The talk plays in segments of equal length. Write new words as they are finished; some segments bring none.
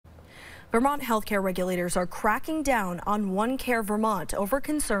Vermont healthcare regulators are cracking down on OneCare Vermont over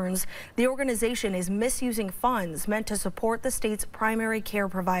concerns the organization is misusing funds meant to support the state's primary care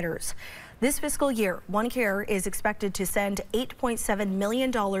providers. This fiscal year, OneCare is expected to send $8.7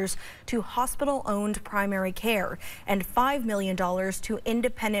 million to hospital-owned primary care and $5 million to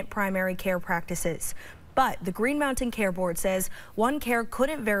independent primary care practices. But the Green Mountain Care Board says OneCare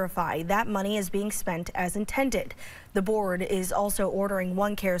couldn't verify that money is being spent as intended. The board is also ordering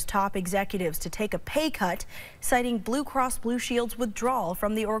OneCare's top executives to take a pay cut, citing Blue Cross Blue Shield's withdrawal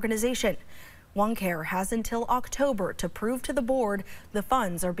from the organization. OneCare has until October to prove to the board the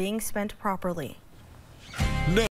funds are being spent properly.